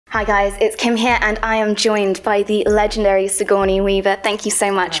Hi guys, it's Kim here and I am joined by the legendary Sigourney Weaver. Thank you so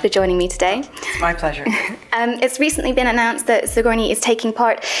much for joining me today. It's my pleasure. It's recently been announced that Sigourney is taking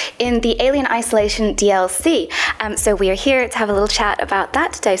part in the Alien Isolation DLC. So we are here to have a little chat about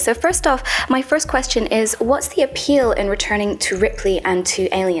that today. So first off, my first question is, what's the appeal in returning to Ripley and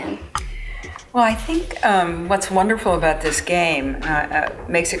to Alien? Well, I think what's wonderful about this game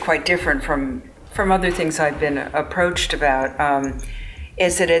makes it quite different from other things I've been approached about.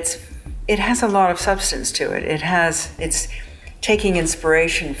 Is that it has a lot of substance to it. It's taking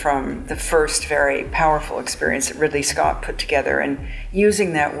inspiration from the first very powerful experience that Ridley Scott put together and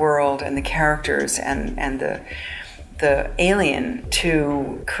using that world and the characters and the alien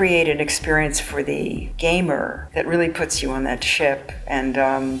to create an experience for the gamer that really puts you on that ship and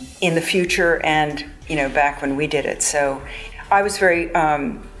in the future and back when we did it. So I was very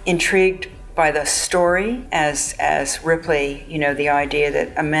intrigued by the story as Ripley, the idea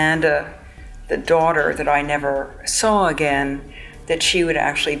that Amanda, the daughter that I never saw again, that she would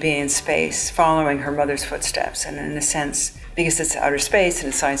actually be in space following her mother's footsteps. And in a sense, because it's outer space and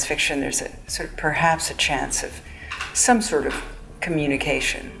it's science fiction, there's a sort of perhaps a chance of some sort of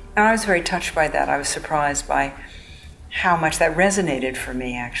communication. And I was very touched by that. I was surprised by how much that resonated for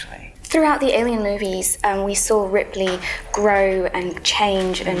me, actually. Throughout the Alien movies, we saw Ripley grow and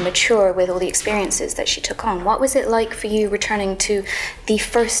change and mature with all the experiences that she took on. What was it like for you returning to the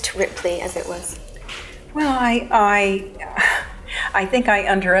first Ripley, as it was? Well, I think I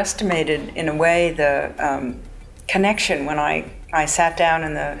underestimated, in a way, the connection when I sat down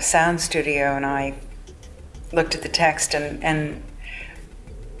in the sound studio and I looked at the text and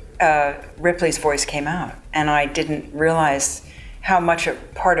Ripley's voice came out, and I didn't realize how much a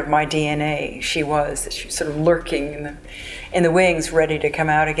part of my DNA she was, that she was sort of lurking in the wings, ready to come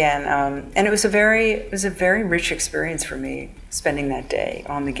out again. And it was a very rich experience for me, spending that day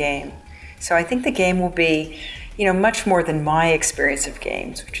on the game. So I think the game will be, much more than my experience of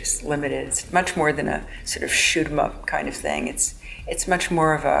games, which is limited. It's much more than a sort of shoot 'em up kind of thing. It's much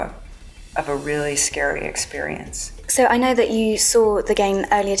more of a really scary experience. So I know that you saw the game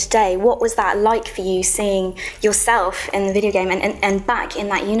earlier today. What was that like for you, seeing yourself in the video game and back in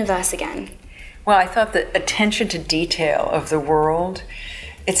that universe again? Well, I thought the attention to detail of the world,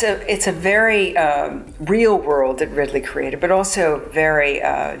 it's a very real world that Ridley created, but also a very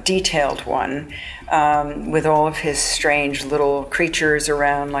detailed one, with all of his strange little creatures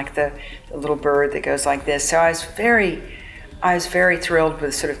around, like the little bird that goes like this. So I was very thrilled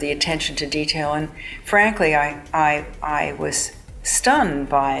with sort of the attention to detail, and frankly, I was stunned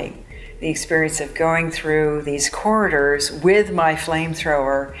by the experience of going through these corridors with my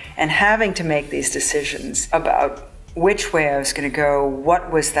flamethrower and having to make these decisions about which way I was going to go,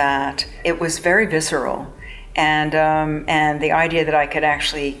 what was that. It was very visceral, and the idea that I could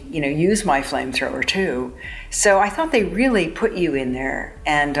actually, use my flamethrower too. So I thought they really put you in there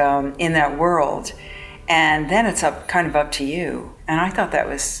and in that world. And then it's kind of up to you. And I thought that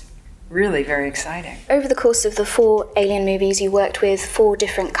was really very exciting. Over the course of the 4 Alien movies, you worked with 4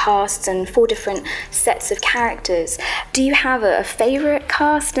 different casts and 4 different sets of characters. Do you have a favorite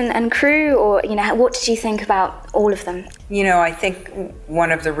cast and crew, or what did you think about all of them? I think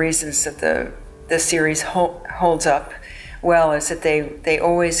one of the reasons that the series holds up well is that they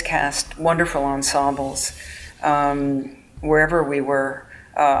always cast wonderful ensembles wherever we were.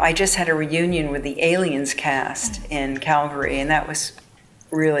 I just had a reunion with the Aliens cast in Calgary, and that was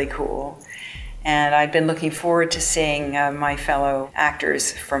really cool. And I'd been looking forward to seeing my fellow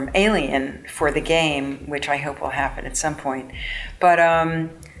actors from Alien for the game, which I hope will happen at some point. But,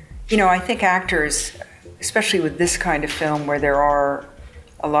 I think actors, especially with this kind of film where there are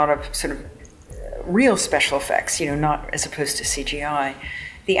a lot of sort of real special effects, not as opposed to CGI,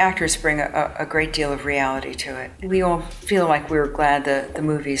 the actors bring a great deal of reality to it. We all feel like we're glad the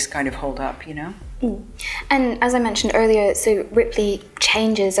movies kind of hold up, Mm. And as I mentioned earlier, so Ripley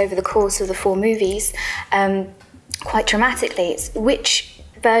changes over the course of the 4 movies quite dramatically. Which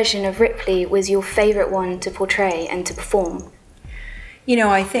version of Ripley was your favorite one to portray and to perform?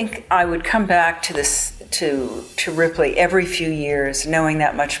 I think I would come back to this to Ripley every few years, knowing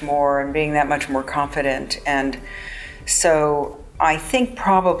that much more and being that much more confident. And so I think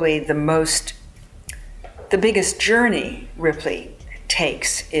probably the biggest journey Ripley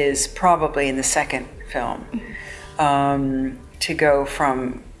takes is probably in the second film, to go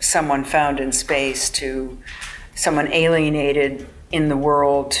from someone found in space to someone alienated in the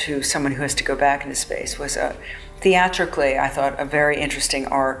world to someone who has to go back into space was theatrically, I thought, a very interesting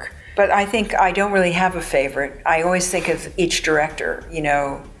arc. But I think I don't really have a favorite. I always think of each director,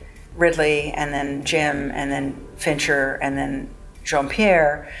 Ridley and then Jim and then Fincher and then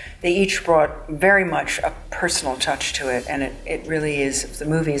Jean-Pierre, they each brought very much a personal touch to it, and it really is, if the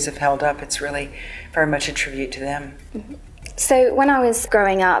movies have held up, it's really very much a tribute to them. Mm-hmm. So when I was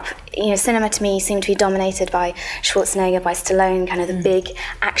growing up, cinema to me seemed to be dominated by Schwarzenegger, by Stallone, kind of the big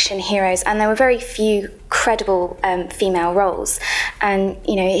action heroes, and there were very few credible female roles. And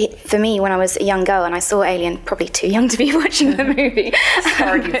for me, when I was a young girl and I saw Alien, probably too young to be watching the movie.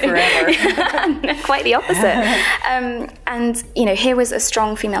 Scarred you forever. Quite the opposite. And here was a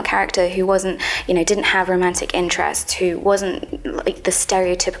strong female character who wasn't, didn't have romantic interests, who wasn't like the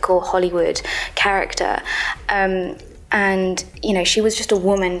stereotypical Hollywood character. And she was just a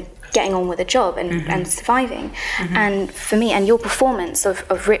woman getting on with a job and surviving. And for me, and your performance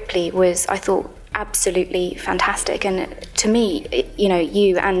of Ripley was, I thought, absolutely fantastic. And to me,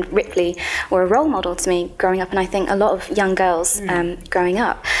 you and Ripley were a role model to me growing up, and I think a lot of young girls growing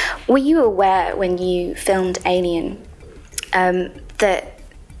up. Were you aware when you filmed Alien that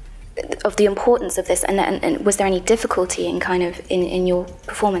of the importance of this, and was there any difficulty in your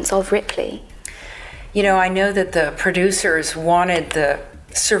performance of Ripley? I know that the producers wanted the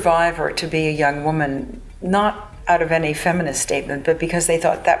survivor to be a young woman, not out of any feminist statement, but because they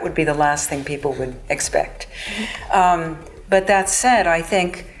thought that would be the last thing people would expect. But that said, I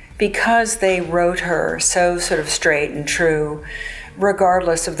think because they wrote her so sort of straight and true,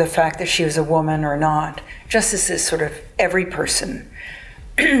 regardless of the fact that she was a woman or not, just as this sort of every person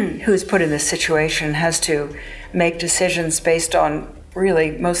who's put in this situation has to make decisions based on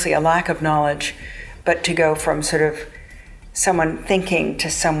really mostly a lack of knowledge, but to go from sort of someone thinking to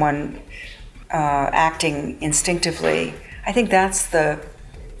someone acting instinctively. I think that's the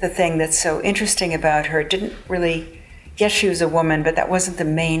thing that's so interesting about her. It didn't really, yes, she was a woman, but that wasn't the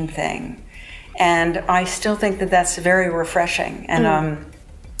main thing. And I still think that that's very refreshing. And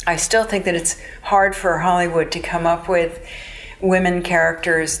I still think that it's hard for Hollywood to come up with women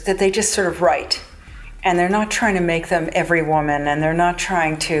characters that they just sort of write. And they're not trying to make them every woman, and they're not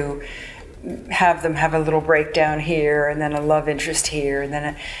trying to have them have a little breakdown here and then a love interest here, and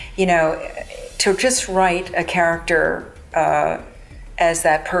then to just write a character as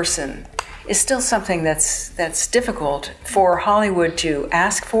that person is still something that's difficult for Hollywood to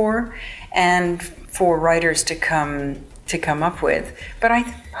ask for and for writers to come up with. But I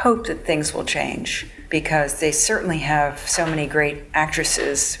hope that things will change, because they certainly have so many great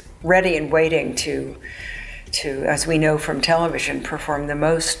actresses ready and waiting to, as we know from television, perform the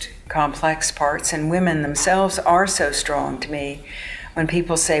most complex parts. And women themselves are so strong to me. When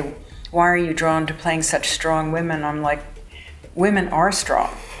people say, why are you drawn to playing such strong women? I'm like, women are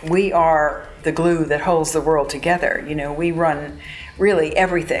strong. We are the glue that holds the world together. We run really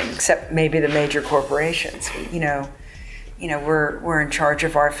everything except maybe the major corporations. We're in charge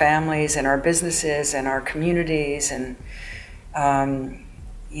of our families and our businesses and our communities, and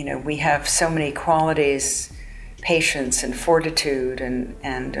we have so many qualities, patience and fortitude,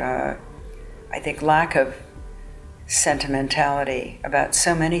 and I think lack of sentimentality about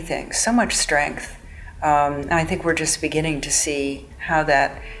so many things, so much strength. And I think we're just beginning to see how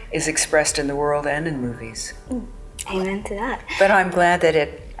that is expressed in the world and in movies. Amen to that. But I'm glad that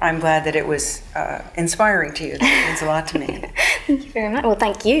it was inspiring to you. That means a lot to me. Thank you very much. Well,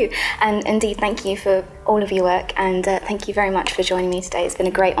 thank you. And indeed, thank you for all of your work. And thank you very much for joining me today. It's been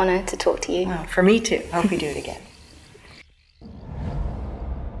a great honor to talk to you. Well, for me too. Hope we do it again.